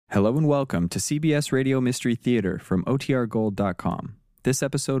Hello and welcome to CBS Radio Mystery Theater from OTRGold.com. This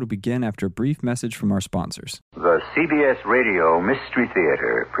episode will begin after a brief message from our sponsors. The CBS Radio Mystery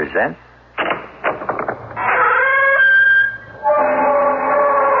Theater presents...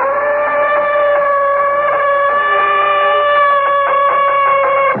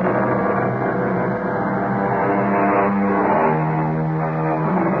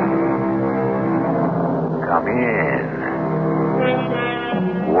 Come in.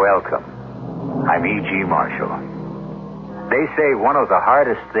 Welcome. I'm E.G. Marshall. They say one of the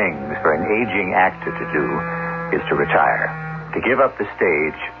hardest things for an aging actor to do is to retire, to give up the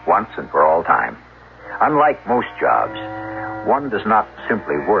stage once and for all time. Unlike most jobs, one does not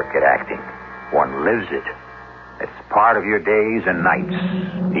simply work at acting. One lives it. It's part of your days and nights,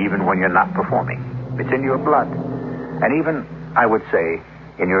 even when you're not performing. It's in your blood, and even, I would say,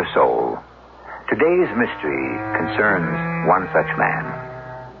 in your soul. Today's mystery concerns one such man,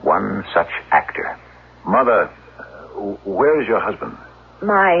 one such actor. Mother, where's your husband?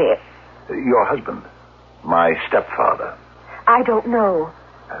 Your husband. My stepfather. I don't know.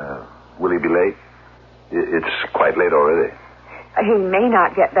 Will he be late? It's quite late already. He may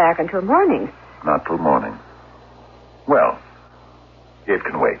not get back until morning. Not till morning. Well, it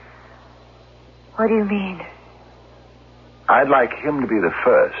can wait. What do you mean? I'd like him to be the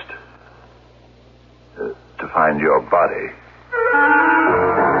first to find your body.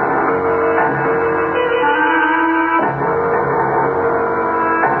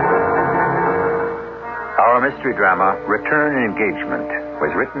 Our mystery drama, Return and Engagement,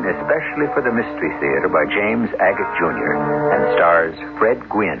 was written especially for the Mystery Theater by James Agate Jr. and stars Fred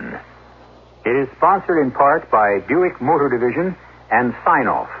Gwynne. It is sponsored in part by Buick Motor Division and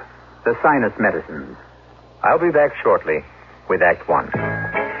Sign-Off, the sinus medicines. I'll be back shortly with Act One.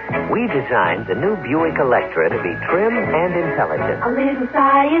 We designed the new Buick Electra to be trim and intelligent. A little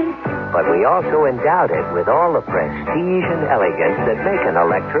science. But we also endowed it with all the prestige and elegance that make an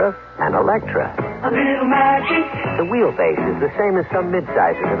Electra an Electra. A little magic. The wheelbase is the same as some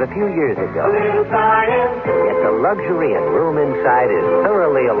midsizes of a few years ago. A little science. Yet the luxury and room inside is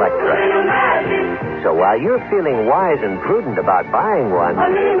thoroughly Electra. A little magic. So while you're feeling wise and prudent about buying one, A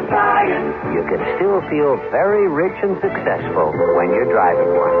little science. you can still feel very rich and successful when you're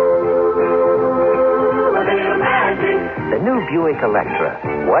driving one. A little magic. The new Buick Electra.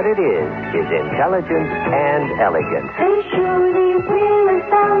 What it is intelligence and elegance. They surely will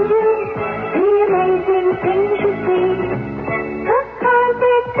astound you. The amazing things you see. The cars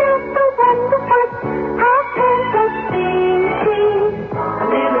they built so wonderful. How can such things be? A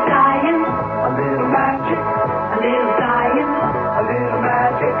little science. A little magic. A little science. A little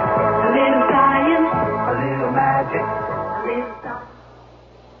magic. A little science. A little magic. A little science.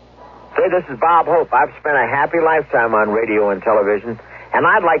 Say, this is Bob Hope. I've spent a happy lifetime on radio and television, and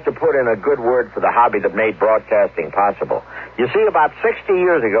I'd like to put in a good word for the hobby that made broadcasting possible. You see, about 60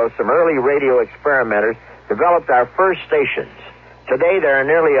 years ago, some early radio experimenters developed our first stations. Today, there are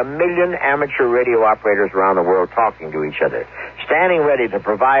nearly 1 million amateur radio operators around the world talking to each other, standing ready to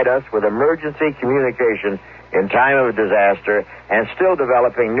provide us with emergency communication in time of disaster, and still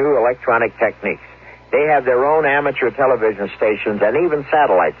developing new electronic techniques. They have their own amateur television stations and even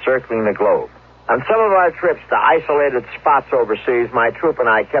satellites circling the globe. On some of our trips to isolated spots overseas, my troop and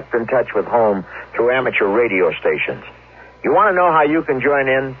I kept in touch with home through amateur radio stations. You want to know how you can join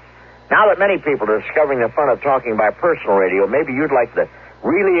in? Now that many people are discovering the fun of talking by personal radio, maybe you'd like the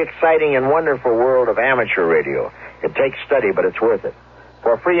really exciting and wonderful world of amateur radio. It takes study, but it's worth it.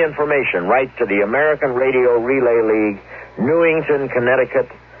 For free information, write to the American Radio Relay League, Newington,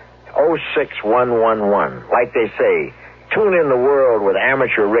 Connecticut, 06111. Like they say, tune in the world with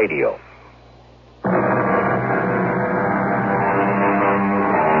amateur radio.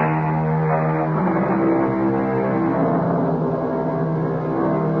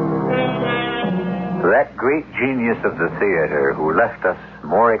 That great genius of the theater who left us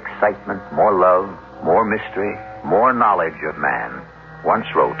more excitement, more love, more mystery, more knowledge of man, once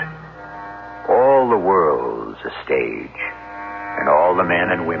wrote, "All the world's a stage, and all the men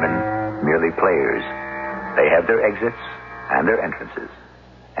and women merely players. They have their exits and their entrances,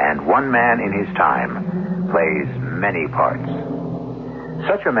 and one man in his time plays many parts."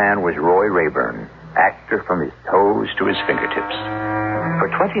 Such a man was Roy Rayburn, actor from his toes to his fingertips. For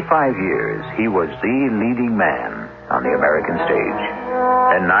 25 years, he was the leading man on the American stage.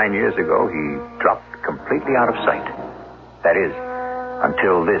 And 9 years ago, he dropped completely out of sight. That is,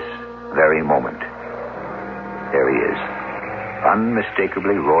 until this very moment. There he is,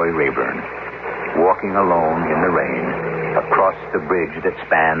 unmistakably Roy Rayburn, walking alone in the rain across the bridge that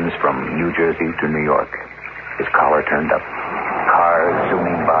spans from New Jersey to New York. His collar turned up, cars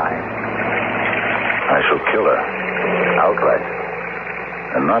zooming by,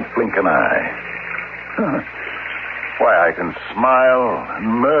 and not blink an eye. Why, I can smile and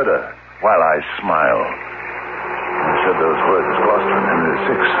murder while I smile. I said those words as Gloucester in Henry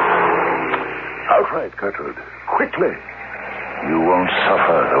VI. Outright, Gertrude. Quickly. You won't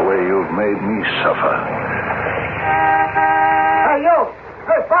suffer the way you've made me suffer. Hey, you!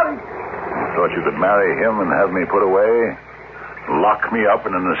 Hey, buddy! You thought you could marry him and have me put away? Lock me up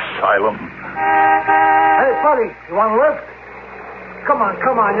in an asylum? Hey, buddy, you want to lift? Come on,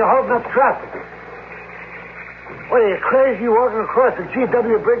 you're holding up traffic. What, are you crazy? You walking across the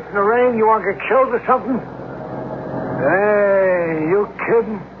GW Bridge in the rain? You want to get killed or something? Hey, you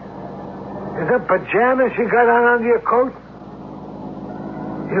kidding? Is that pajamas you got on under your coat?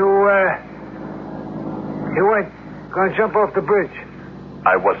 You weren't going to jump off the bridge?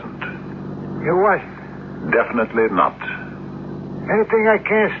 I wasn't. You wasn't? Definitely not. Anything I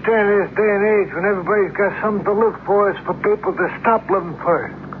can't stand in this day and age when everybody's got something to look for is for people to stop living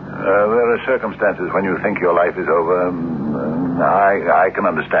first. There are circumstances when you think your life is over. I can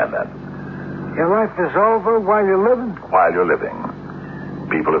understand that. Your life is over while you're living? While you're living.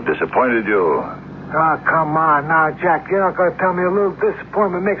 People have disappointed you. Oh, come on now, Jack. You're not going to tell me a little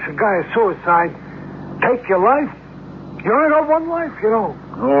disappointment makes a guy a suicide. Take your life? You only got one life, you know.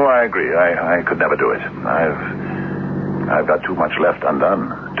 Oh, I agree. I could never do it. I've got too much left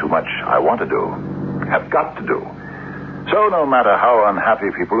undone. Too much I want to do. Have got to do. So no matter how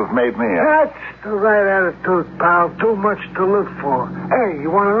unhappy people have made me... That's the right attitude, pal. Too much to live for. Hey, you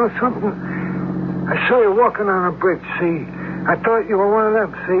want to know something? I saw you walking on a bridge, see? I thought you were one of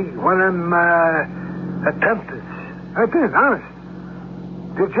them, see? One of them, attempters. I did, honest.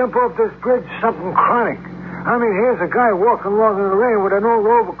 To jump off this bridge, something chronic. I mean, here's a guy walking along in the rain with an old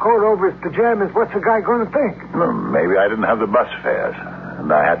overcoat over his pajamas. What's the guy going to think? Well, maybe I didn't have the bus fares,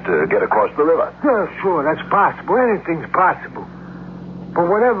 and I had to get across the river. Yeah, sure, that's possible. Anything's possible. But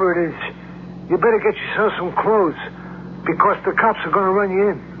whatever it is, you better get yourself some clothes, because the cops are going to run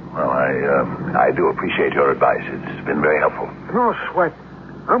you in. Well, I do appreciate your advice. It's been very helpful. No sweat.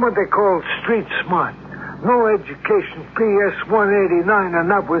 I'm what they call street smart. No education, PS 189,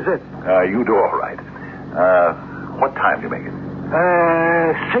 and that was it. You do all right. What time do you make it?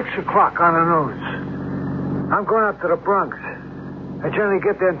 6 o'clock on the nose. I'm going up to the Bronx. I generally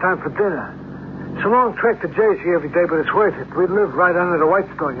get there in time for dinner. It's a long trek to Jersey every day, but it's worth it. We live right under the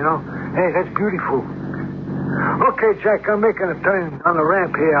Whitestone, you know. Hey, that's beautiful. Okay, Jack, I'm making a turn on the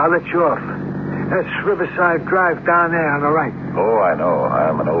ramp here. I'll let you off. That's Riverside Drive down there on the right. Oh, I know.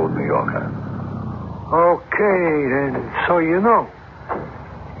 I'm an old New Yorker. Okay, then, so you know.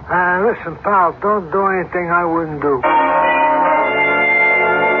 Listen, pal, don't do anything I wouldn't do.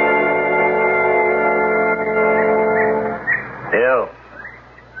 You.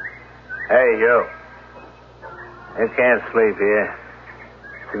 Hey, you. You can't sleep here.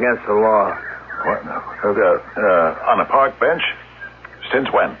 It's against the law. What? On a park bench?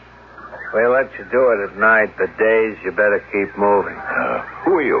 Since when? We let you do it at night. The days, you better keep moving.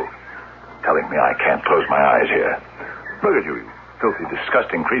 Who are you? Telling me I can't close my eyes here. Look at you filthy,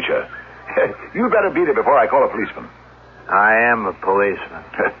 disgusting creature. You better beat it before I call a policeman. I am a policeman.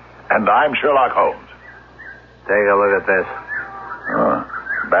 And I'm Sherlock Holmes. Take a look at this.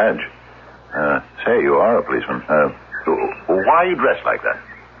 Badge. Say, you are a policeman. Why are you dressed like that?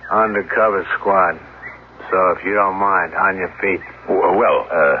 Undercover squad. So if you don't mind, on your feet. Well,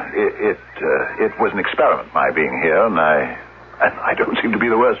 it was an experiment, my being here, and I don't seem to be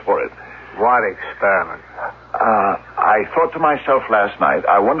the worse for it. What experiment? I thought to myself last night,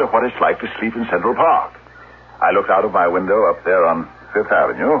 I wonder what it's like to sleep in Central Park. I looked out of my window up there on Fifth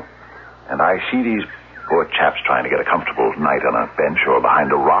Avenue, and I see these poor chaps trying to get a comfortable night on a bench or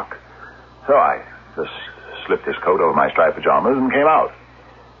behind a rock. So I just slipped this coat over my striped pajamas and came out.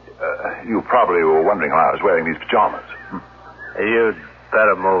 You probably were wondering why I was wearing these pajamas. You'd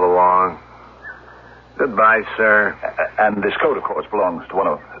better move along. Goodbye, sir. And this coat, of course, belongs to one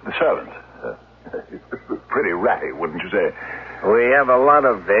of the servants. Pretty ratty, wouldn't you say? We have a lot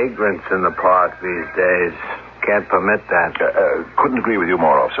of vagrants in the park these days. Can't permit that. Couldn't agree with you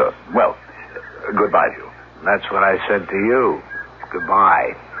more, officer. Well, goodbye to you. That's what I said to you.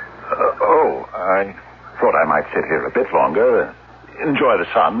 Goodbye. I thought I might sit here a bit longer. Enjoy the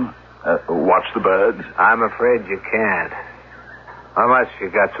sun. Watch the birds. I'm afraid you can't. Unless you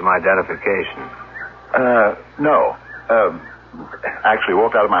got some identification. No. Actually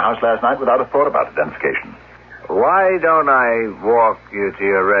walked out of my house last night without a thought about identification. Why don't I walk you to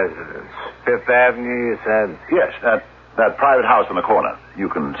your residence? Fifth Avenue, you said? Yes, that private house on the corner. You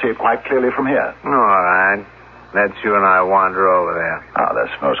can see it quite clearly from here. All right. Let you and I wander over there.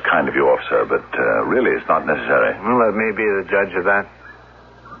 That's most kind of you, officer, but really it's not necessary. Let me be the judge of that.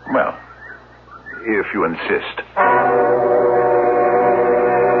 Well, if you insist.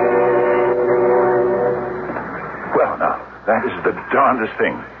 Well, now, that is the darndest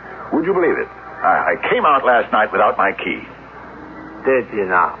thing. Would you believe it? I came out last night without my key. Did you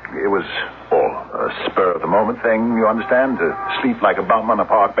now? It was all a spur-of-the-moment thing, you understand? To sleep like a bum on a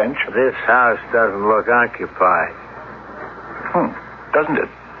park bench. This house doesn't look occupied. Doesn't it?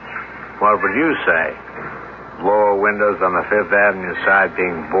 What would you say? Lower windows on the Fifth Avenue side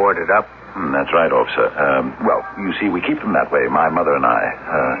being boarded up? That's right, officer. Well, you see, we keep them that way, my mother and I.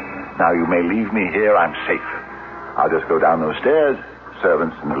 Now, you may leave me here. I'm safe. I'll just go down those stairs.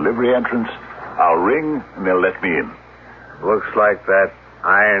 Servants in the livery entrance. I'll ring, and they'll let me in. Looks like that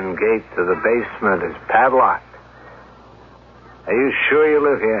iron gate to the basement is padlocked. Are you sure you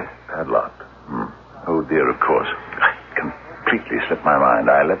live here? Padlocked? Oh, dear, of course. Completely slipped my mind.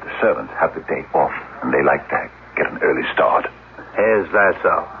 I let the servants have the day off, and they like to get an early start. Is that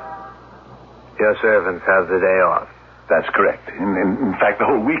so? Your servants have the day off? That's correct. In fact, the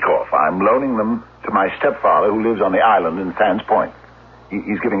whole week off. I'm loaning them to my stepfather, who lives on the island in Sands Point.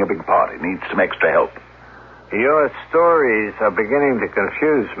 He's giving a big party, needs some extra help. Your stories are beginning to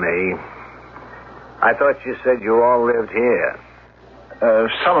confuse me. I thought you said you all lived here.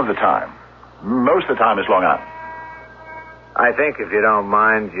 Some of the time. Most of the time is Long Island. I think if you don't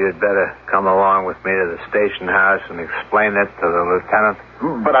mind, you'd better come along with me to the station house and explain it to the lieutenant.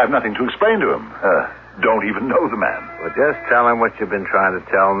 But I've nothing to explain to him. Don't even know the man. Well, just tell him what you've been trying to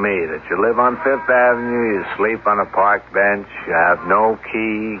tell me, that you live on Fifth Avenue, you sleep on a park bench, you have no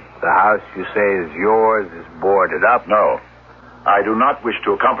key, the house you say is yours is boarded up. No. I do not wish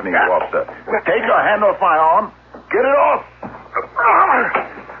to accompany you, officer. Take your hand off my arm. Get it off.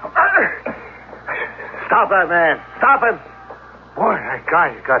 Stop that man. Stop him. Boy, that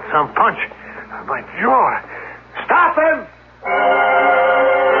guy's got some punch. My jaw. Stop him!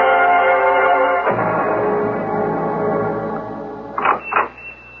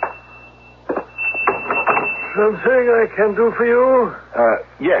 Something I can do for you?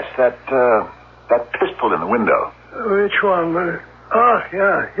 Yes, that pistol in the window. Which one?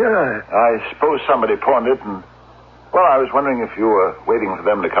 Yeah. I suppose somebody pawned it, and, well, I was wondering if you were waiting for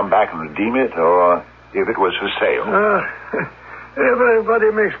them to come back and redeem it, or if it was for sale.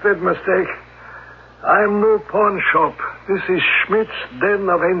 Everybody makes that mistake. I'm no pawn shop. This is Schmidt's Den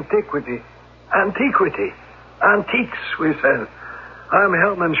of Antiquity. Antiques, we sell. I'm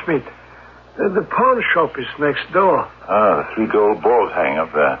Hermann Schmidt. The pawn shop is next door. The 3 gold balls hang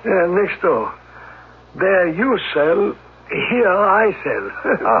up there. Yeah, next door. There you sell, here I sell.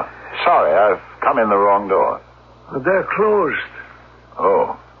 Sorry, I've come in the wrong door. They're closed.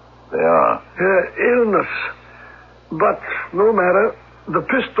 Oh, they are. Illness. But no matter. The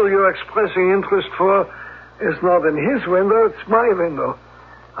pistol you're expressing interest for is not in his window, it's my window.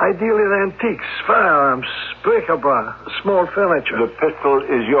 I deal in antiques, firearms, bric-a-brac, small furniture. The pistol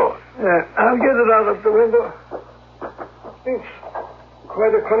is yours. I'll get it out of the window. It's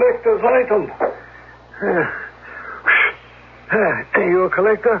quite a collector's item. Are you a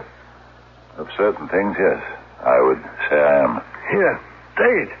collector? Of certain things, yes. I would say I am. Here,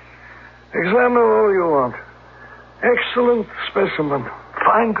 take it. Examine all you want. Excellent specimen.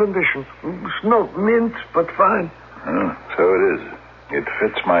 Fine condition. It's not mint, but fine. So it is. It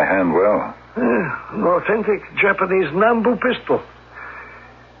fits my hand well. An authentic Japanese Nambu pistol.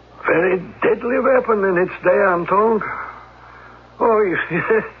 Very deadly weapon in its day, I'm told. Oh, you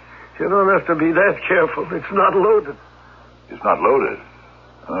don't have to be that careful. It's not loaded. It's not loaded?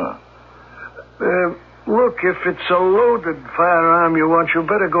 Look, if it's a loaded firearm you want, you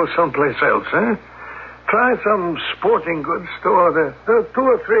better go someplace else, eh? Try some sporting goods store. There are 2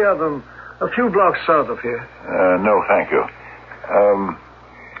 or 3 of them a few blocks south of here. No, thank you.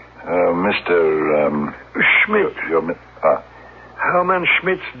 Mr. Schmidt. Hermann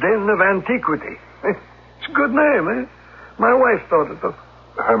Schmidt's Den of Antiquity. It's a good name, eh? My wife thought it of.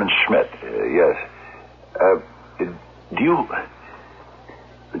 Hermann Schmidt, yes. Do you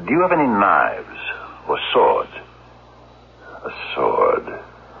have any knives or swords? A sword.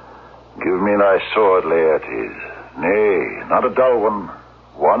 Give me thy sword, Laertes. Nay, not a dull one.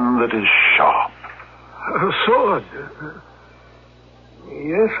 One that is sharp. A sword?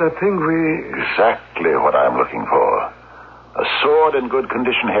 Yes, I think we... Exactly what I'm looking for. A sword in good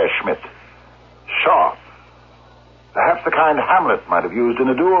condition, Herr Schmidt. Sharp. Perhaps the kind Hamlet might have used in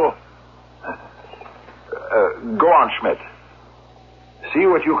a duel. Go on, Schmidt. See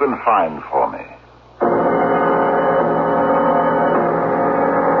what you can find for me.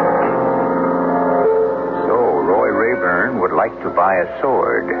 So, Roy Rayburn would like to buy a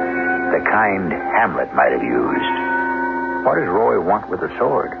sword, the kind Hamlet might have used. What does Roy want with a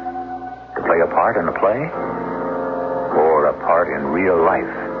sword? To play a part in a play? Or a part in real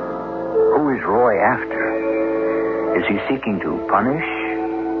life? Who is Roy after? Is he seeking to punish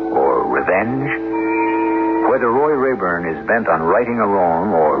or revenge? Whether Roy Rayburn is bent on righting a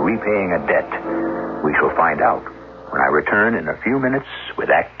wrong or repaying a debt, we shall find out when I return in a few minutes with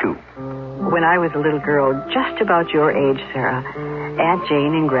Act Two. When I was a little girl, just about your age, Sarah, Aunt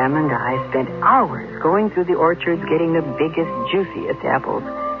Jane and Grandma and I spent hours going through the orchards getting the biggest, juiciest apples.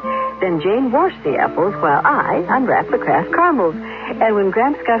 Then Jane washed the apples while I unwrapped the Kraft caramels. And when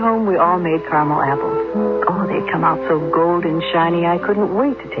Gramps got home, we all made caramel apples. Oh, they'd come out so golden shiny, I couldn't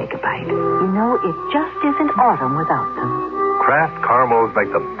wait to take a bite. You know, it just isn't autumn without them. Kraft caramels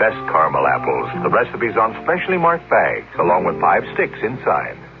make the best caramel apples. The recipe's on specially marked bags, along with 5 sticks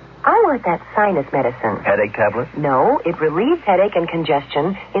inside. I want that sinus medicine. Headache tablet? No, it relieves headache and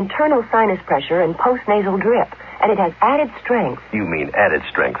congestion, internal sinus pressure, and postnasal drip. And it has added strength. You mean added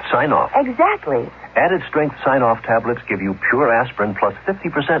strength sign-off? Exactly. Added strength sign-off tablets give you pure aspirin plus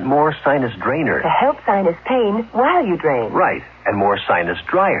 50% more sinus drainer. To help sinus pain while you drain. Right. And more sinus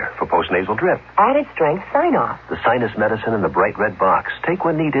dryer for postnasal drip. Added strength sign-off. The sinus medicine in the bright red box. Take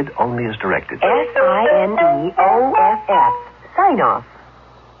when needed, only as directed. SINEOFF. Sign-off.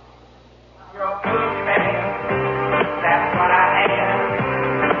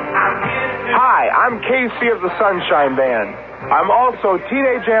 Hi, I'm Casey of the Sunshine Band. I'm also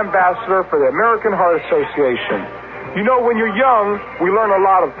Teenage Ambassador for the American Heart Association. You know, when you're young, we learn a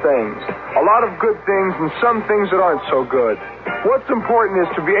lot of things. A lot of good things and some things that aren't so good. What's important is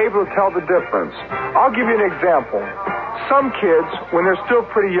to be able to tell the difference. I'll give you an example. Some kids, when they're still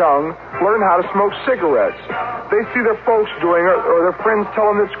pretty young, learn how to smoke cigarettes. They see their folks doing it or their friends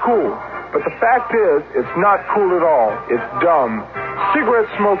tell them it's cool. But the fact is, it's not cool at all. It's dumb.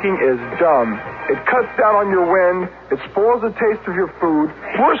 Cigarette smoking is dumb. It cuts down on your wind. It spoils the taste of your food.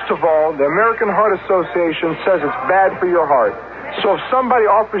 Worst of all, the American Heart Association says it's bad for your heart. So if somebody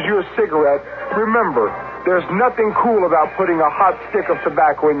offers you a cigarette, remember, there's nothing cool about putting a hot stick of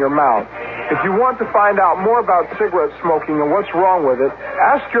tobacco in your mouth. If you want to find out more about cigarette smoking and what's wrong with it,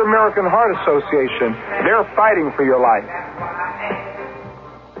 ask your American Heart Association. They're fighting for your life.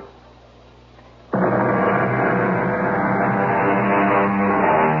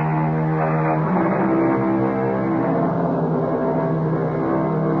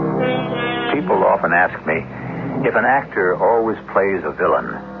 People often ask me, if an actor always plays a villain,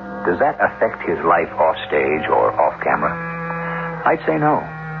 does that affect his life off stage or off camera? I'd say no.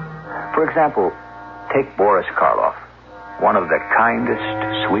 For example, take Boris Karloff, one of the kindest,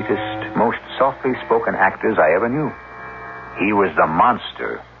 sweetest, most softly spoken actors I ever knew. He was the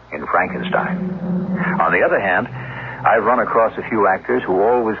monster in Frankenstein. On the other hand, I've run across a few actors who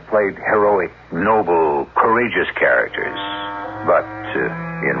always played heroic, noble, courageous characters. But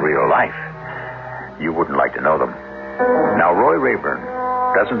in real life, you wouldn't like to know them. Now, Roy Rayburn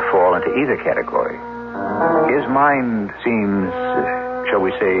doesn't fall into either category. His mind seems, shall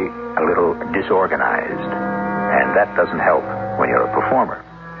we say, a little disorganized. And that doesn't help when you're a performer.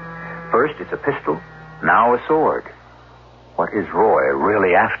 First, it's a pistol, now a sword. What is Roy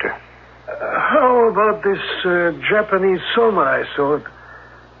really after? How about this Japanese samurai sword?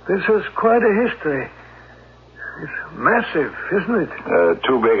 This has quite a history. It's massive, isn't it?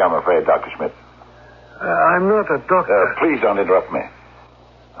 Too big, I'm afraid, Dr. Schmidt. I'm not a doctor. Please don't interrupt me.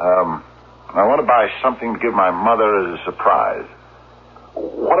 I want to buy something to give my mother as a surprise.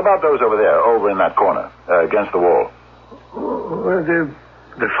 What about those over there, over in that corner, against the wall? Well,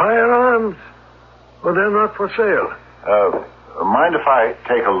 the firearms? Well, they're not for sale. Mind if I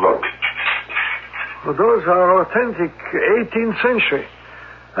take a look? Well, those are authentic 18th century.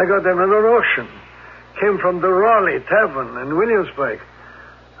 I got them at an auction. Came from the Raleigh Tavern in Williamsburg.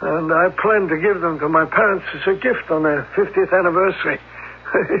 And I plan to give them to my parents as a gift on their 50th anniversary.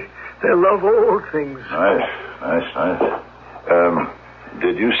 They love old things. Nice.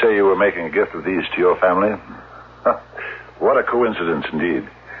 Did you say you were making a gift of these to your family? What a coincidence, indeed.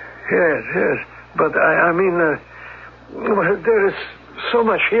 Yes. But I mean, there is so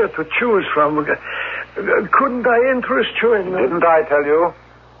much here to choose from. Couldn't I interest you in... Didn't I tell you?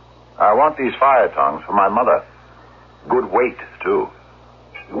 I want these fire tongs for my mother. Good weight, too.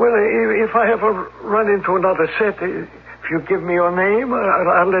 Well, if I ever run into another set, if you give me your name,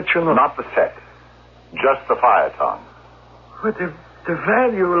 I'll let you know. Not the set. Just the fire tongs. But the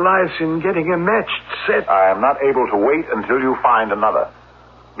value lies in getting a matched set. I am not able to wait until you find another,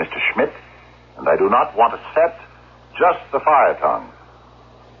 Mr. Schmidt. And I do not want a set, just the fire tongs.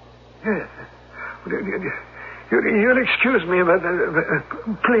 Yes. You'll excuse me, but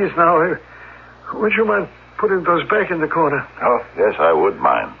please now, would you mind putting those back in the corner. Oh, yes, I would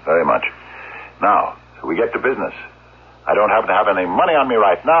mind. Very much. Now, we get to business. I don't happen to have any money on me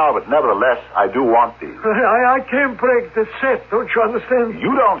right now, but nevertheless, I do want these. I can't break the set, don't you understand?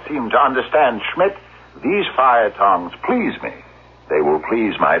 You don't seem to understand, Schmidt. These fire tongs please me. They will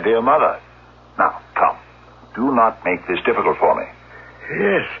please my dear mother. Now, come. Do not make this difficult for me.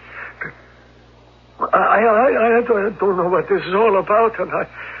 Yes. I don't know what this is all about, and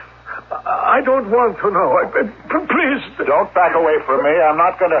I don't want to know. Please. Don't back away from me. I'm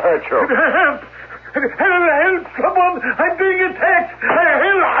not going to hurt you. Help! Help! Someone! I'm being attacked!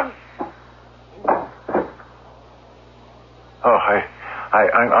 Help! Oh,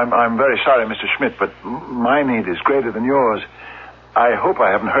 I'm very sorry, Mr. Schmidt, but my need is greater than yours. I hope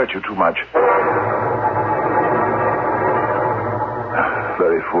I haven't hurt you too much.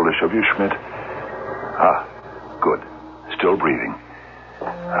 Very foolish of you, Schmidt. Good. Still breathing.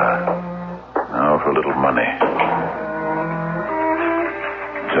 Now for a little money.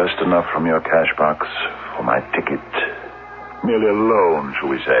 Just enough from your cash box for my ticket. Merely a loan, shall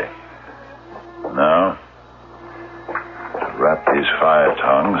we say. Now, wrap these fire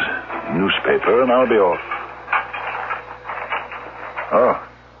tongs in newspaper, and I'll be off.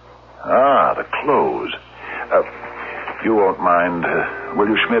 The clothes. You won't mind, will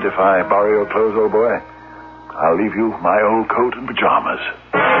you, Schmidt, if I borrow your clothes, old boy? I'll leave you my old coat and pajamas.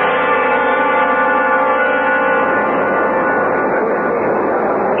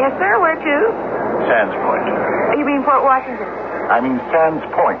 Yes, sir. Where to? Sands Point. You mean Port Washington? I mean Sands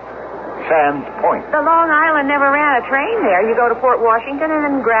Point. Sands Point. The Long Island never ran a train there. You go to Port Washington and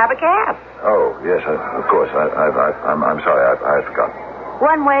then grab a cab. Oh, yes, of course. I'm sorry. I forgot.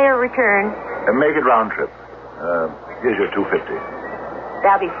 One way or return? Make it round trip. Here's your $2.50.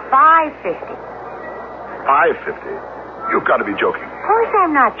 That'll be $5.50. $5.50? You've got to be joking. Of course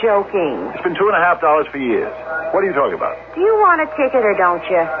I'm not joking. It's been $2.50 for years. What are you talking about? Do you want a ticket or don't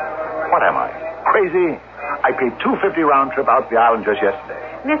you? What am I? Crazy? I paid $2.50 round trip out the island just yesterday.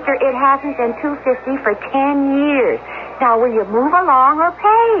 Mister, it hasn't been $2.50 for 10 years. Now, will you move along or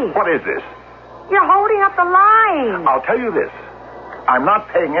pay? What is this? You're holding up the line. I'll tell you this. I'm not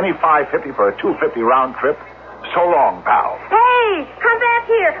paying any $5.50 for a $2.50 round trip. So long, pal. Hey, come back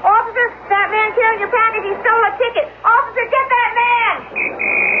here. Officer, that man carrying your package, he stole a ticket. Officer, get that man.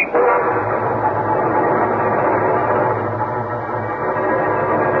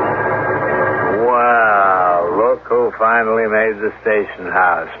 Wow, look who finally made the station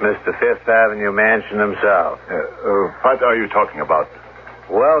house. Mr. Fifth Avenue Mansion himself. What are you talking about?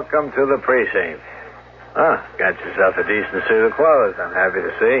 Welcome to the precinct. Got yourself a decent suit of clothes, I'm happy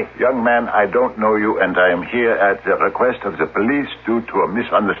to see. Young man, I don't know you, and I am here at the request of the police due to a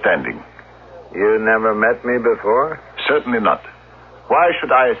misunderstanding. You never met me before? Certainly not. Why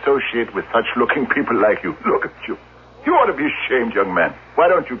should I associate with such looking people like you? Look at you. You ought to be ashamed, young man. Why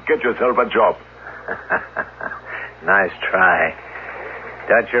don't you get yourself a job? Nice try.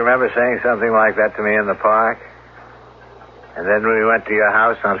 Don't you remember saying something like that to me in the park? And then we went to your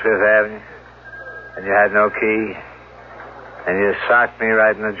house on Fifth Avenue? And you had no key. And you socked me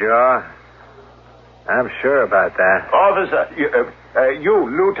right in the jaw. I'm sure about that. Officer, you,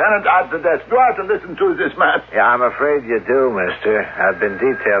 Lieutenant at the desk, do I have to listen to this man? Yeah, I'm afraid you do, mister. I've been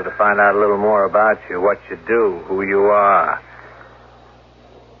detailed to find out a little more about you, what you do, who you are.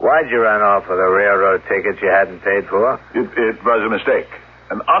 Why'd you run off with a railroad ticket you hadn't paid for? It was a mistake.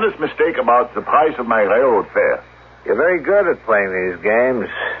 An honest mistake about the price of my railroad fare. You're very good at playing these games.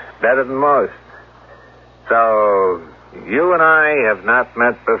 Better than most. So, you and I have not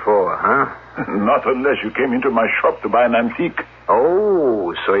met before, huh? Not unless you came into my shop to buy an antique.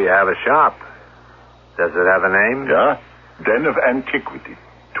 Oh, so you have a shop. Does it have a name? Yeah. Den of Antiquity,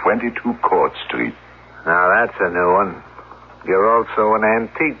 22 Court Street. Now, that's a new one. You're also an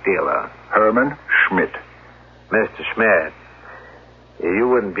antique dealer. Herman Schmidt. Mr. Schmidt, you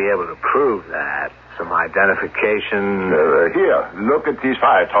wouldn't be able to prove that. Some identification. Here, look at these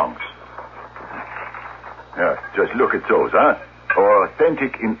fire tongs. Yeah, just look at those, huh?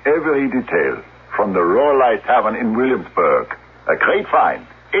 Authentic in every detail. From the Royal Tavern in Williamsburg. A great find.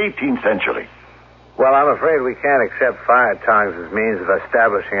 18th century. Well, I'm afraid we can't accept fire tongs as means of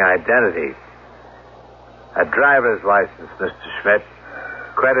establishing identity. A driver's license, Mr. Schmidt.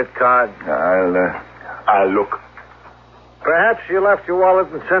 Credit card. I'll look. Perhaps you left your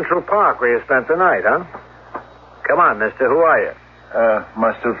wallet in Central Park where you spent the night, huh? Come on, mister. Who are you?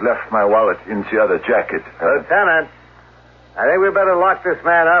 Must have left my wallet in the other jacket. Lieutenant, I think we better lock this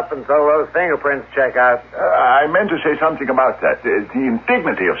man up until those fingerprints check out. I meant to say something about that. The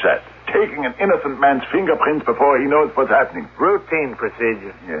indignity of that. Taking an innocent man's fingerprints before he knows what's happening. Routine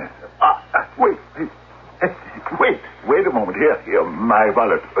procedure. Yeah. Wait. Wait a moment. Here, my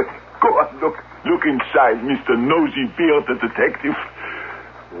wallet. Go on, look inside, Mr. Nosy Beard, the detective.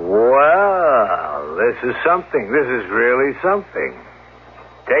 Well, this is something. This is really something.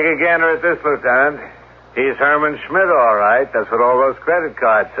 Take a gander at this, Lieutenant. He's Herman Schmidt, all right. That's what all those credit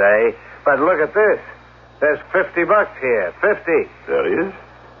cards say. But look at this. There's $50 here. 50. There is?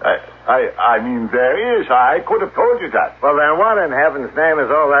 I mean, there is. I could have told you that. Well, then what in heaven's name is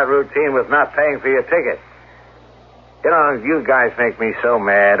all that routine with not paying for your ticket? You know, you guys make me so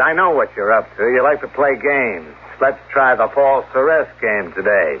mad. I know what you're up to. You like to play games. Let's try the false arrest game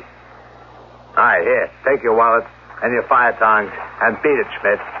today. All right, here. Take your wallet and your fire tongs and beat it,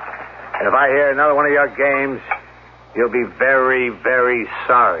 Schmidt. And if I hear another one of your games, you'll be very, very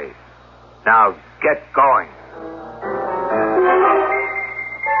sorry. Now, get going.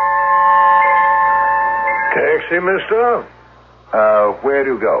 Taxi, mister? Where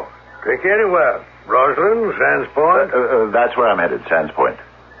do you go? Pick anywhere. Roslyn, Sands Point? That's where I'm headed, Sands Point.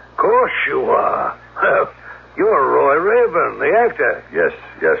 Of course you are. You're Roy Rayburn, the actor. Yes,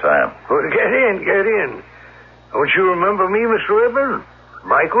 I am. Well, get in. Don't you remember me, Mr. Rayburn?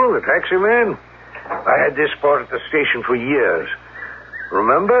 Michael, the taxi man? I had this part at the station for years.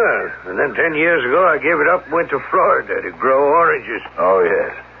 Remember? And then 10 years ago, I gave it up and went to Florida to grow oranges. Oh,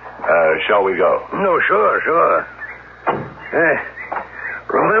 yes. Shall we go? No, sure.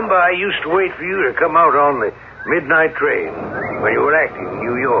 Remember, I used to wait for you to come out on the midnight train when you were acting in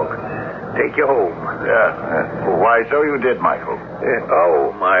New York. Take you home. Yeah. Why, so you did, Michael.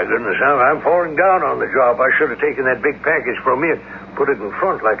 Oh, my goodness. I'm falling down on the job. I should have taken that big package from you and put it in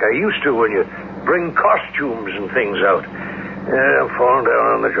front like I used to when you bring costumes and things out. I'm falling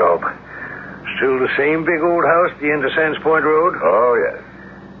down on the job. Still the same big old house at the end of Sands Point Road? Oh, yes.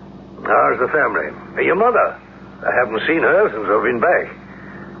 How's the family? Your mother? I haven't seen her since I've been back.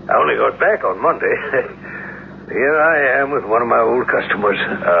 I only got back on Monday. Here I am with one of my old customers.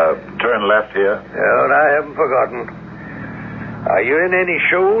 Turn left here. Yeah, I haven't forgotten. Are you in any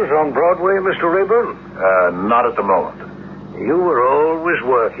shows on Broadway, Mr. Rayburn? Not at the moment. You were always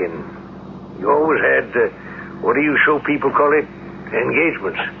working. You always had, what do you show people call it?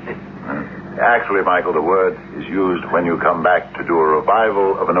 Engagements. Actually, Michael, the word is used when you come back to do a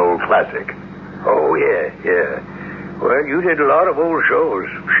revival of an old classic. Oh, yeah. Well, you did a lot of old shows.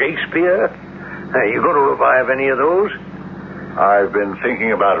 Shakespeare? You going to revive any of those? I've been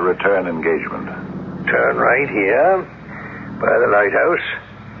thinking about a return engagement. Turn right here, by the lighthouse.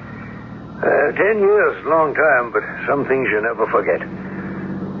 10 years is a long time, but some things you never forget.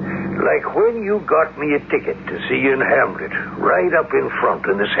 Like when you got me a ticket to see you in Hamlet, right up in front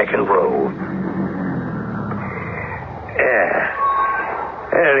in the second row.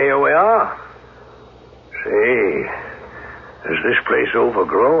 And here we are. Say, is this place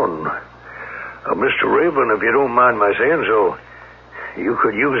overgrown? Mr. Rayburn, if you don't mind my saying so, you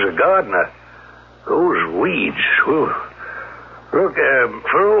could use a gardener. Those weeds. Whew. Look,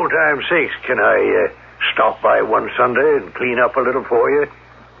 for old time's sakes, can I stop by one Sunday and clean up a little for you?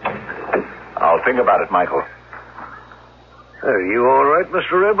 I'll think about it, Michael. Are you all right,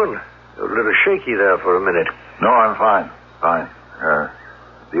 Mr. Rayburn? You're a little shaky there for a minute. No, I'm fine.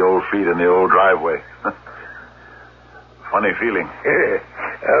 The old feet in the old driveway. Funny feeling.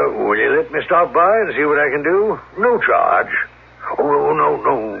 Will you let me stop by and see what I can do? No charge. Oh, no,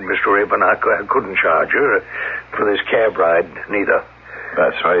 Mr. Rayburn, I couldn't charge you for this cab ride, neither.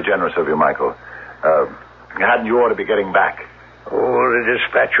 That's very generous of you, Michael. Hadn't you ought to be getting back? Oh, the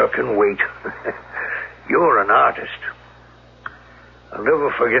dispatcher can wait. You're an artist. I'll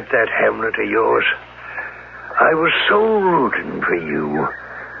never forget that Hamlet of yours. I was so rooting for you.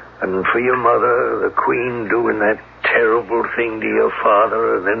 And for your mother, the Queen, doing that terrible thing to your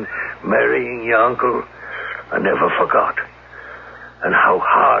father and then marrying your uncle. I never forgot. And how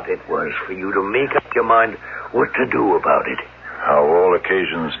hard it was for you to make up your mind what to do about it. How all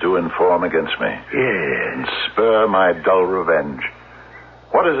occasions do inform against me. Yes. And spur my dull revenge.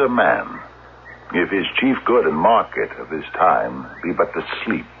 What is a man, if his chief good and market of his time be but to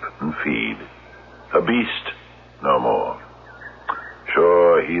sleep and feed? A beast, no more.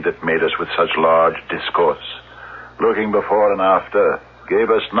 Sure, he that made us with such large discourse, looking before and after, gave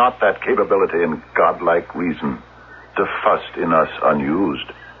us not that capability and godlike reason to fuss in us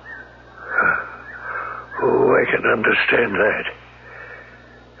unused. Oh, I can understand that.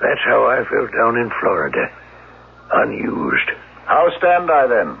 That's how I felt down in Florida. Unused. How stand I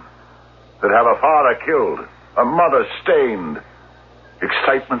then? That have a father killed, a mother stained,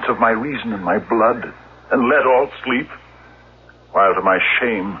 excitements of my reason and my blood, and let all sleep, while to my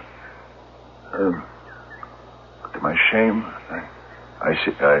shame, I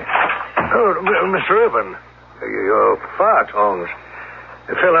see, Oh, Mr. Urban, your fire tongs.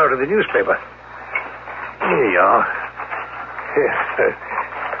 They fell out of the newspaper. Here you are. Here,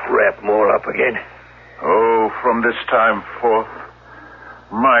 wrap them all up again. Oh, from this time forth,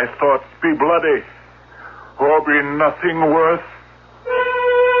 my thoughts be bloody, or be nothing worth.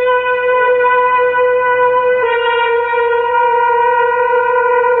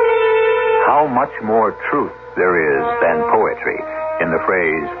 How much more truth there is than poetry in the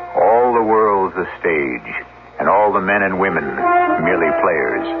phrase, all the world's a stage, and all the men and women merely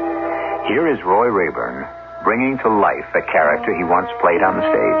players. Here is Roy Rayburn bringing to life a character he once played on the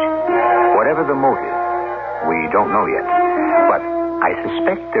stage. Whatever the motive, we don't know yet, but I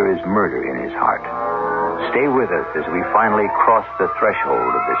suspect there is murder in his heart. Stay with us as we finally cross the threshold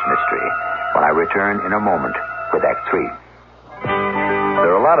of this mystery when I return in a moment with Act 3.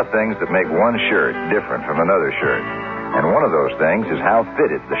 There are a lot of things that make one shirt different from another shirt, and one of those things is how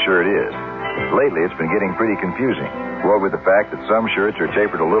fitted the shirt is. Lately, it's been getting pretty confusing, what with the fact that some shirts are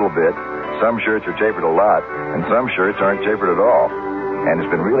tapered a little bit, some shirts are tapered a lot, and some shirts aren't tapered at all. And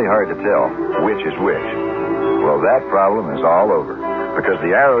it's been really hard to tell which is which. Well, that problem is all over, because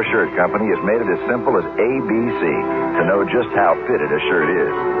the Arrow Shirt Company has made it as simple as ABC to know just how fitted a shirt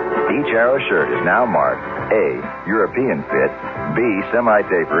is. Each Arrow shirt is now marked A, European fit, B,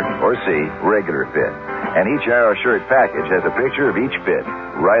 semi-tapered, or C, regular fit. And each Arrow shirt package has a picture of each fit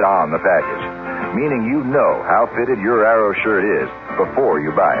right on the package, meaning you know how fitted your Arrow shirt is before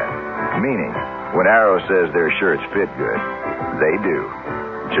you buy it. Meaning, when Arrow says their shirts fit good, they do,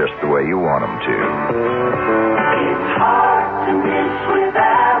 just the way you want them to. It's hard to miss with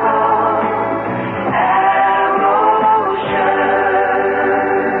Arrow. Arrow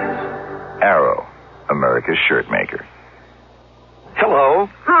shirts. Arrow, America's shirt maker. Hello.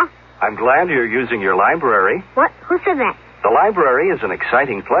 Huh? I'm glad you're using your library. What? Who said that? The library is an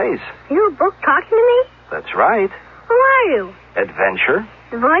exciting place. You a book talking to me? That's right. Who are you? Adventure?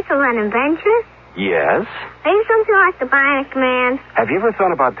 The voice of an adventure? Yes. Are you something like the Bionic Man? Have you ever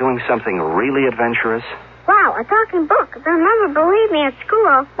thought about doing something really adventurous? Wow, a talking book. They'll never believe me at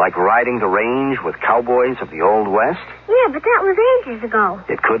school. Like riding the range with cowboys of the Old West? Yeah, but that was ages ago.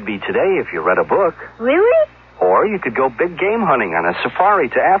 It could be today if you read a book. Really? Or you could go big game hunting on a safari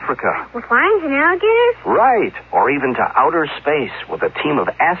to Africa. With lions and alligators? Right. Or even to outer space with a team of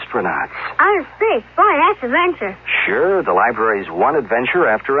astronauts. Outer space? Boy, that's adventure. Sure, the library's one adventure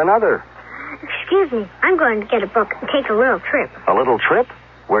after another. Excuse me. I'm going to get a book and take a little trip. A little trip?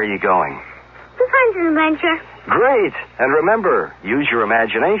 Where are you going? Some kind of adventure. Great. And remember, use your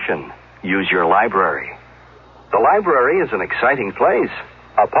imagination. Use your library. The library is an exciting place.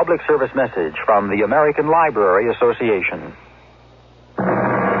 A public service message from the American Library Association.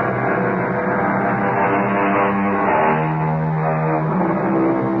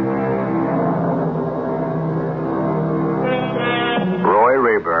 Roy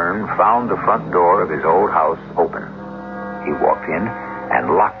Rayburn found the front door of his old house open. He walked in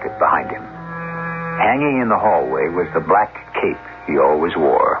and locked it behind him. Hanging in the hallway was the black cape he always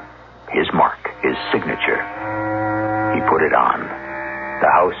wore, his mark, his signature. He put it on. The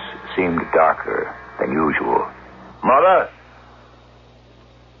house seemed darker than usual. Mother?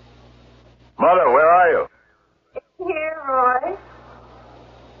 Mother, where are you? Here, Roy.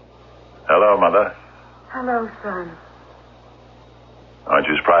 Hello, Mother. Hello, son. Aren't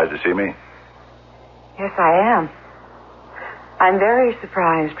you surprised to see me? Yes, I am. I'm very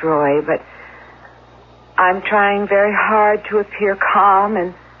surprised, Roy, but I'm trying very hard to appear calm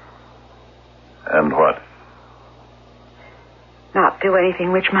and... And what? Not do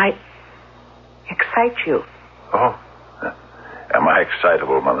anything which might excite you. Oh. Am I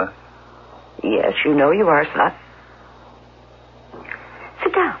excitable, Mother? Yes, you know you are, son.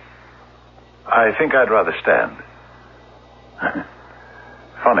 Sit down. I think I'd rather stand.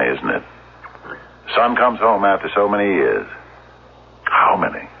 Funny, isn't it? Son comes home after so many years. How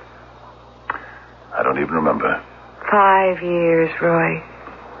many? I don't even remember. 5 years, Roy.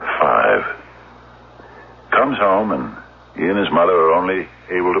 5. Comes home and he and his mother are only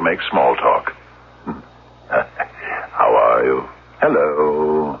able to make small talk. How are you?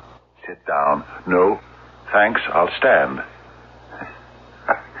 Hello. Sit down. No, thanks. I'll stand.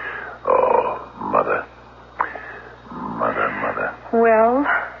 Oh, Mother. Mother. Well,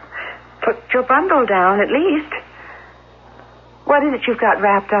 put your bundle down at least. What is it you've got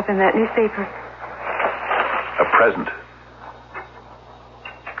wrapped up in that newspaper? A present.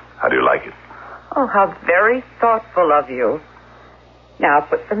 How do you like it? Oh, how very thoughtful of you. Now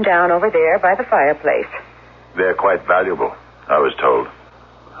put them down over there by the fireplace. They're quite valuable, I was told.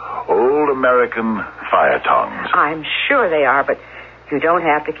 Old American fire tongs. I'm sure they are, but You don't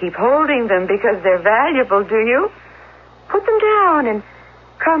have to keep holding them because they're valuable, do you? Put them down and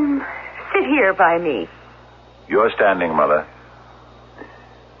come sit here by me. You're standing, Mother.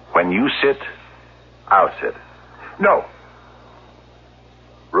 When you sit, I'll sit. No.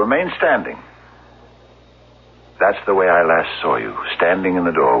 Remain standing. That's the way I last saw you, standing in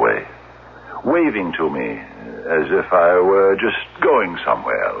the doorway, waving to me as if I were just going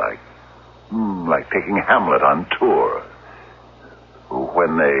somewhere, like taking Hamlet on tour.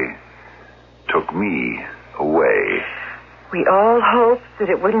 When they took me away. We all hoped that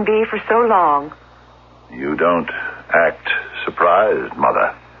it wouldn't be for so long. You don't act surprised,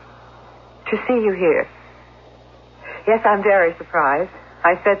 Mother. To see you here. Yes, I'm very surprised.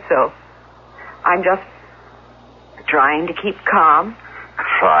 I said so. I'm just trying to keep calm.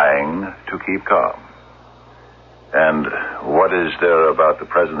 Trying to keep calm. And what is there about the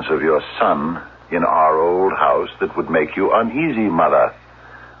presence of your son in our old house that would make you uneasy, Mother?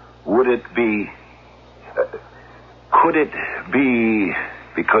 Would it be... could it be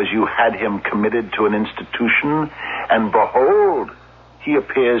because you had him committed to an institution, and behold, he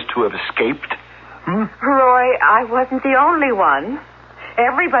appears to have escaped? Roy, I wasn't the only one.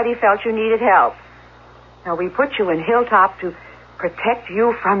 Everybody felt you needed help. Now, we put you in Hilltop to protect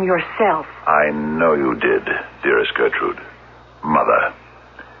you from yourself. I know you did, dearest Gertrude. Mother.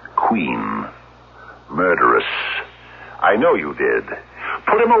 Queen. Murderess. I know you did.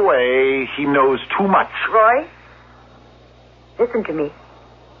 Put him away. He knows too much. Roy, listen to me.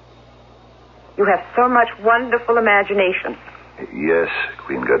 You have so much wonderful imagination. Yes,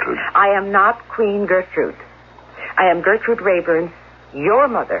 Queen Gertrude. I am not Queen Gertrude. I am Gertrude Rayburn, your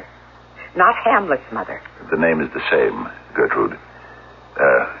mother, not Hamlet's mother. The name is the same, Gertrude.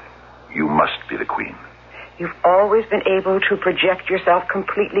 You must be the queen. You've always been able to project yourself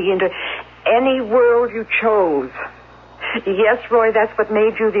completely into any world you chose. Yes, Roy, that's what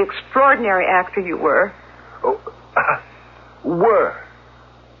made you the extraordinary actor you were. Oh, were,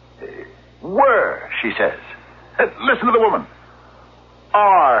 she says. Listen to the woman.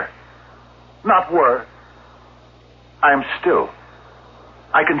 Are, not were. I am still.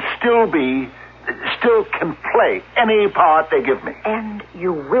 I can still can play any part they give me. And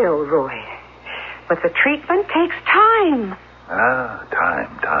you will, Roy. But the treatment takes time.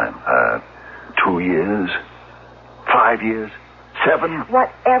 Time. 2 years, 5 years, 7.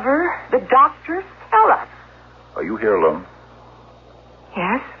 Whatever the doctors tell us. Are you here alone?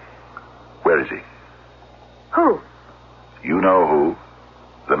 Yes. Where is he? Who? You know who.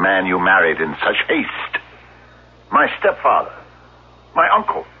 The man you married in such haste. My stepfather. My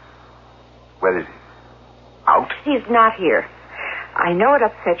uncle. Where is he? Out? He's not here. I know it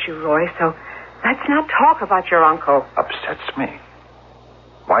upsets you, Roy, so let's not talk about your uncle. Upsets me?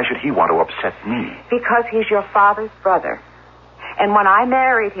 Why should he want to upset me? Because he's your father's brother. And when I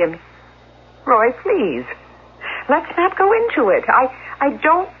married him... Roy, please. Let's not go into it. I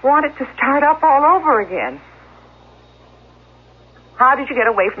don't want it to start up all over again. How did you get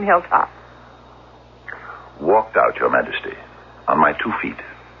away from Hilltop? Walked out, Your Majesty, on my 2 feet.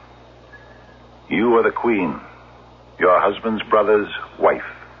 You are the queen, your husband's brother's wife.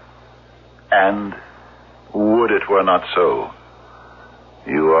 And, would it were not so,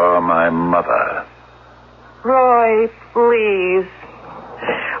 you are my mother. Roy, please.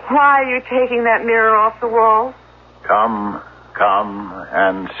 Why are you taking that mirror off the wall? Come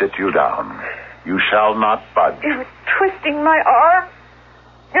and sit you down. You shall not budge. You're twisting my arm.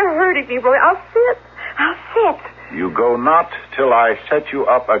 You're hurting me, Roy. I'll sit. You go not till I set you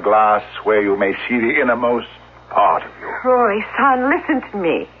up a glass where you may see the innermost part of you. Roy, son, listen to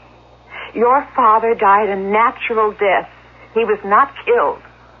me. Your father died a natural death. He was not killed.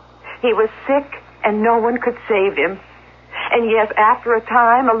 He was sick, and no one could save him. And yes, after a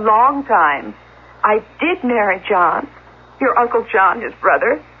time, a long time, I did marry John, your Uncle John, his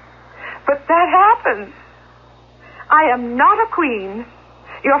brother. But that happened. I am not a queen.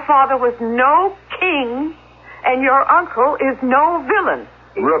 Your father was no king, and your uncle is no villain.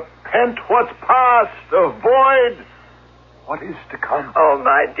 Repent what's past, avoid what is to come. Oh,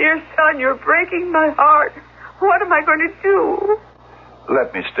 my dear son, you're breaking my heart. What am I going to do?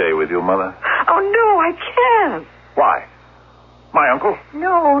 Let me stay with you, Mother. Oh, no, I can't. Why? My uncle?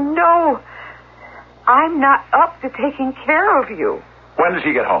 No. I'm not up to taking care of you. When does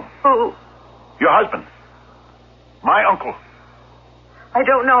he get home? Who? Your husband. My uncle. I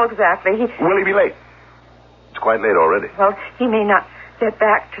don't know exactly. Will he be late? It's quite late already. Well, he may not get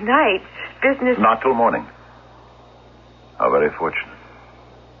back tonight. Business... Not till morning. How very fortunate.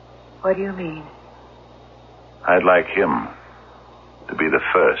 What do you mean? I'd like him to be the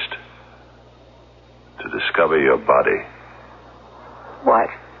first to discover your body. What?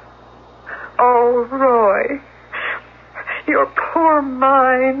 Oh, Roy. Your poor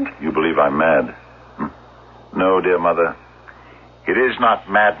mind. You believe I'm mad? No, dear mother. It is not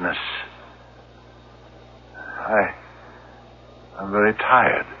madness. I'm very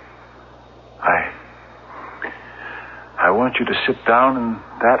tired. I want you to sit down in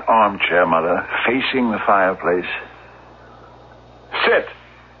that armchair, Mother, facing the fireplace. Sit!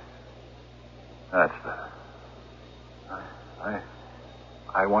 That's better.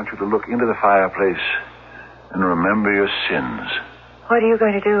 I want you to look into the fireplace and remember your sins. What are you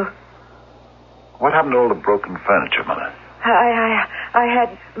going to do? What happened to all the broken furniture, Mother? I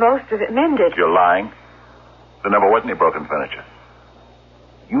had most of it mended. You're lying. There never was any broken furniture.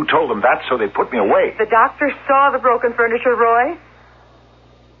 You told them that, so they put me away. The doctor saw the broken furniture, Roy.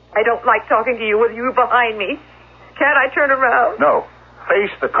 I don't like talking to you with you behind me. Can't I turn around? No.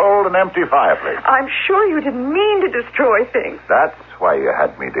 Face the cold and empty fireplace. I'm sure you didn't mean to destroy things. That's why you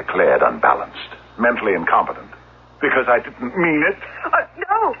had me declared unbalanced, mentally incompetent. Because I didn't mean it.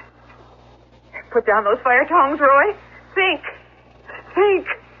 No. Put down those fire tongs, Roy. Think.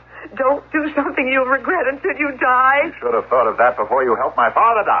 Don't do something you'll regret until you die. You should have thought of that before you helped my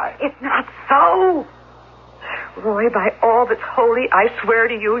father die. It's not so. Roy, by all that's holy, I swear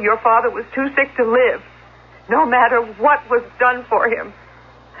to you, your father was too sick to live. No matter what was done for him.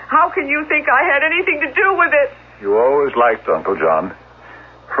 How can you think I had anything to do with it? You always liked Uncle John.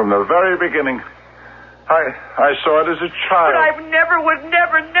 From the very beginning. I saw it as a child. But I never would.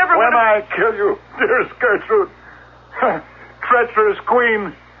 When I kill you, dearest Gertrude, treacherous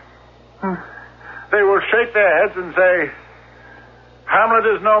queen, they will shake their heads and say, Hamlet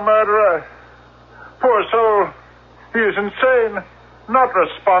is no murderer. Poor soul, he is insane, not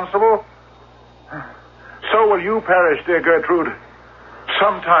responsible. So will you perish, dear Gertrude.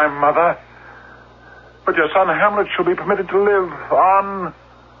 Sometime, Mother. But your son Hamlet shall be permitted to live on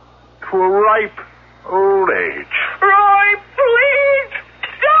to a ripe old age. Roy, please!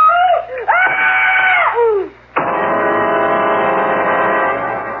 Don't!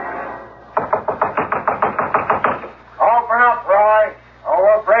 Open up, Roy, or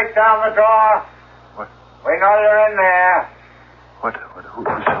we'll break down the door. What? We know you're in there. Who is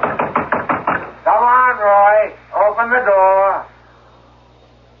it? Come on, Roy. Open the door.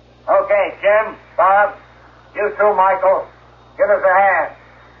 Okay, Jim, Bob, you too, Michael. Give us a hand.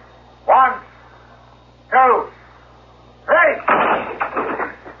 1, 2, 3.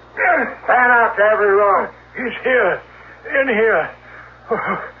 Stand out to every room. He's here. In here.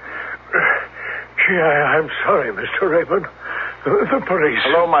 Gee, I'm sorry, Mr. Raymond. The police.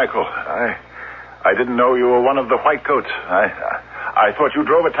 Hello, Michael. I didn't know you were one of the white coats. I thought you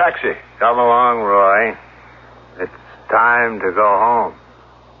drove a taxi. Come along, Roy. It's time to go home.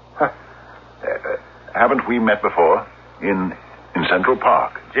 Haven't we met before? In Central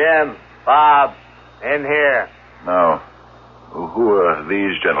Park? Jim, Bob, in here. No. Who are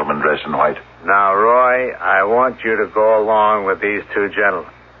these gentlemen dressed in white? Now, Roy, I want you to go along with these two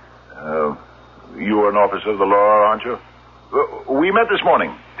gentlemen. You are an officer of the law, aren't you? We met this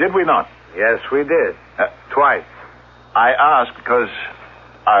morning, did we not? Yes, we did. Twice. I asked because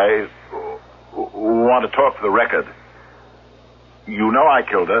I want to talk for the record. You know I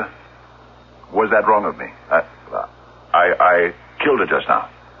killed her. Was that wrong of me? I killed her just now.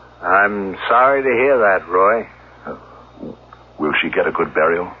 I'm sorry to hear that, Roy. Will she get a good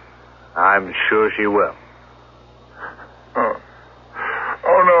burial? I'm sure she will. Oh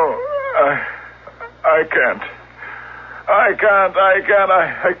no. I can't. I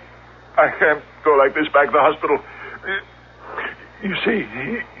can't go like this back to the hospital. You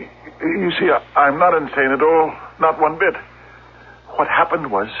see, I'm not insane at all. Not one bit. What happened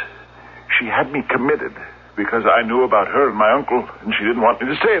was she had me committed because I knew about her and my uncle, and she didn't want me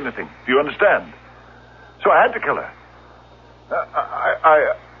to say anything. Do you understand? So I had to kill her.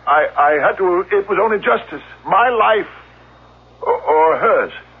 I had to. It was only justice. My life or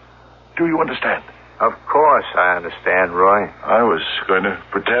hers. Do you understand? Of course I understand, Roy. I was going to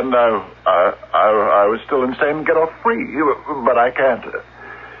pretend I was still insane and get off free, but I can't.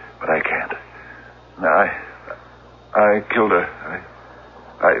 I killed her.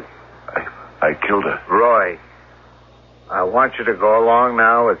 I killed her. Roy, I want you to go along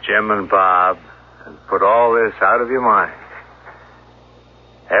now with Jim and Bob and put all this out of your mind.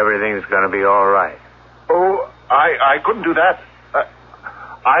 Everything's going to be all right. Oh, I couldn't do that.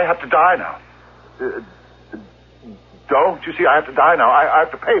 I have to die now. Don't you see? I have to die now. I have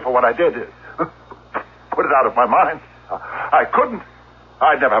to pay for what I did. Put it out of my mind. I couldn't.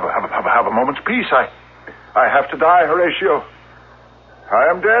 I'd never have a moment's peace. I have to die, Horatio. I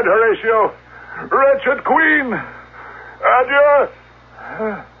am dead, Horatio. Wretched queen. Adieu.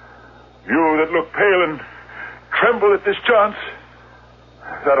 You that look pale and tremble at this chance,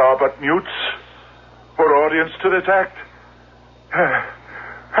 that are but mutes for audience to this act.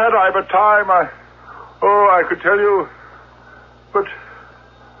 Had I but time, I could tell you, but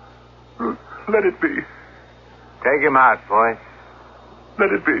let it be. Take him out, boy.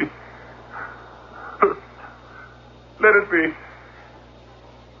 Let it be. Let it be.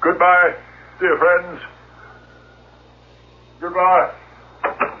 Goodbye, dear friends. Goodbye.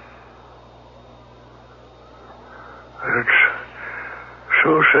 It's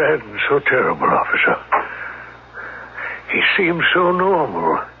so sad and so terrible, officer. He seems so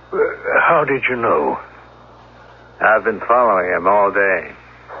normal. How did you know? I've been following him all day.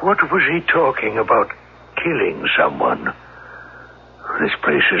 What was he talking about? Killing someone? This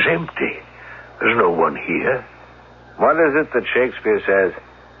place is empty. There's no one here. What is it that Shakespeare says?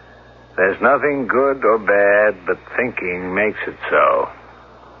 There's nothing good or bad, but thinking makes it so.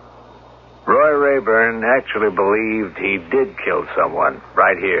 Roy Rayburn actually believed he did kill someone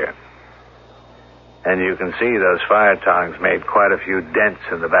right here. And you can see those fire tongs made quite a few dents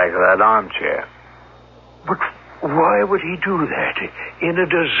in the back of that armchair. But why would he do that in a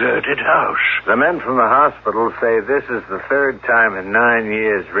deserted house? The men from the hospital say this is the third time in 9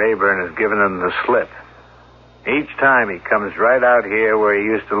 years Rayburn has given them the slip. Each time he comes right out here where he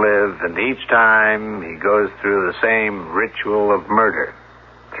used to live, and each time he goes through the same ritual of murder.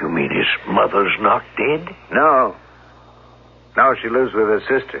 You mean his mother's not dead? No. No, she lives with her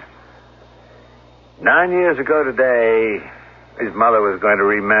sister. 9 years ago today, his mother was going to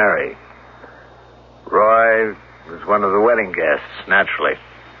remarry. Roy was one of the wedding guests, naturally.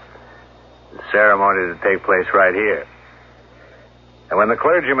 The ceremony to take place right here. And when the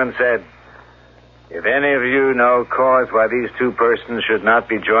clergyman said, "If any of you know cause why these two persons should not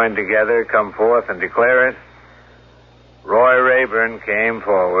be joined together, come forth and declare it," Roy Rayburn came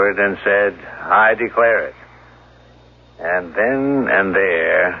forward and said, "I declare it." And then and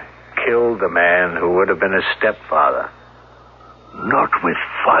there killed the man who would have been his stepfather. Not with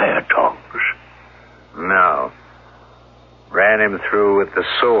fire tongs. No. Ran him through with the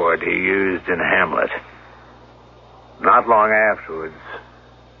sword he used in Hamlet. Not long afterwards,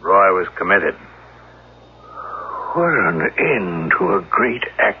 Roy was committed. What an end to a great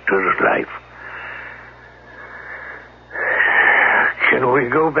actor's life. Can we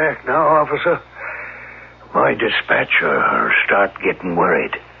go back now, officer? My dispatcher will start getting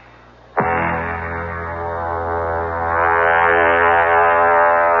worried.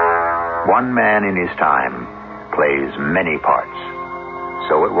 One man in his time plays many parts.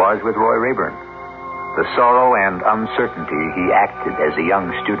 So it was with Roy Rayburn. The sorrow and uncertainty he acted as a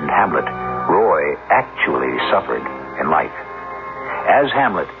young student Hamlet, Roy actually suffered in life. As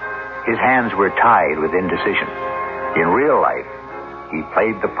Hamlet, his hands were tied with indecision. In real life, he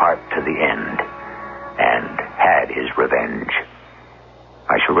played the part to the end and had his revenge.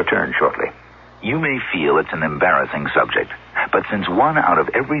 I shall return shortly. You may feel it's an embarrassing subject, but since 1 out of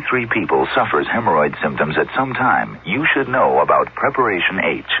every 3 people suffers hemorrhoid symptoms at some time, you should know about Preparation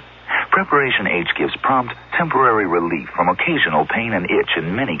H. Preparation H gives prompt, temporary relief from occasional pain and itch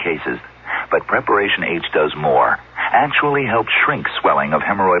in many cases. But Preparation H does more. Actually helps shrink swelling of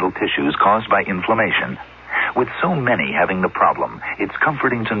hemorrhoidal tissues caused by inflammation. With so many having the problem, it's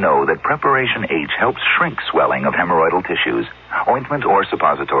comforting to know that Preparation H helps shrink swelling of hemorrhoidal tissues. Ointment or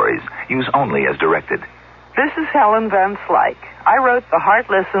suppositories. Use only as directed. This is Helen Van Slyke. I wrote The Heart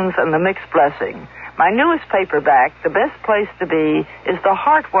Listens and The Mixed Blessing. My newest paperback, The Best Place to Be, is the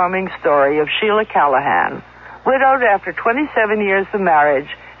heartwarming story of Sheila Callahan. Widowed after 27 years of marriage,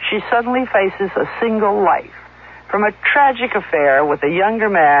 she suddenly faces a single life. From a tragic affair with a younger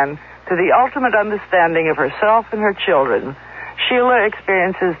man to the ultimate understanding of herself and her children, Sheila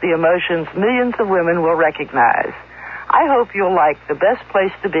experiences the emotions millions of women will recognize. I hope you'll like The Best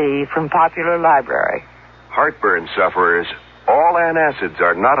Place to Be from Popular Library. Heartburn sufferers, all antacids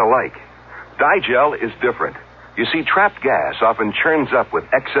are not alike. Digel is different. You see, trapped gas often churns up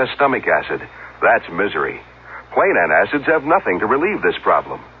with excess stomach acid. That's misery. Plain antacids have nothing to relieve this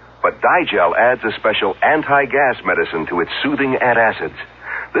problem. But Digel adds a special anti-gas medicine to its soothing antacids.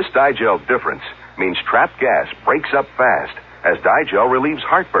 This Digel difference means trapped gas breaks up fast, as Digel relieves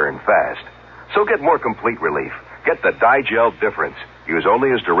heartburn fast. So get more complete relief. Get the Digel difference. Use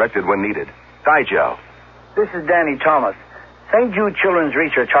only as directed when needed. Digel. This is Danny Thomas. St. Jude Children's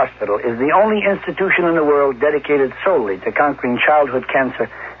Research Hospital is the only institution in the world dedicated solely to conquering childhood cancer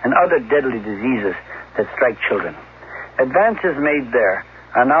and other deadly diseases that strike children. Advances made there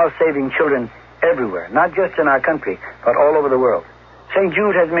are now saving children everywhere, not just in our country, but all over the world. St.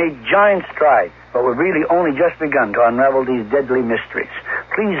 Jude has made giant strides, but we've really only just begun to unravel these deadly mysteries.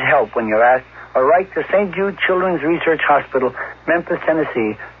 Please help when you're asked, or write to St. Jude Children's Research Hospital, Memphis,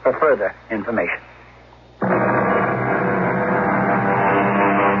 Tennessee, for further information.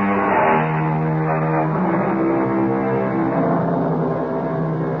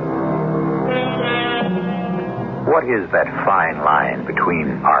 What is that fine line between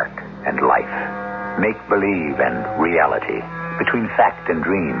art and life, make-believe and reality, between fact and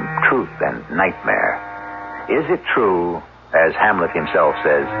dream, truth and nightmare? Is it true, as Hamlet himself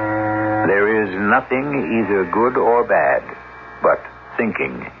says, there is nothing either good or bad, but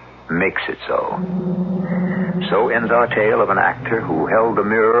thinking makes it so? So ends our tale of an actor who held the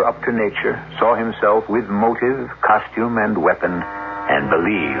mirror up to nature, saw himself with motive, costume, and weapon, and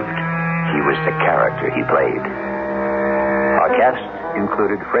believed he was the character he played. Our cast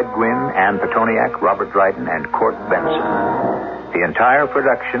included Fred Gwynne, Ann Petoniak, Robert Dryden, and Court Benson. The entire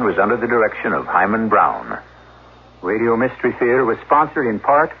production was under the direction of Hyman Brown. Radio Mystery Theater was sponsored in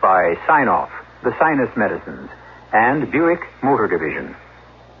part by Sign-Off, the Sinus Medicines, and Buick Motor Division.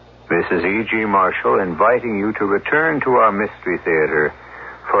 This is E.G. Marshall inviting you to return to our Mystery Theater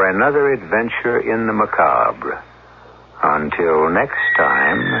for another adventure in the macabre. Until next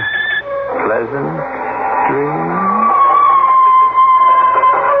time, pleasant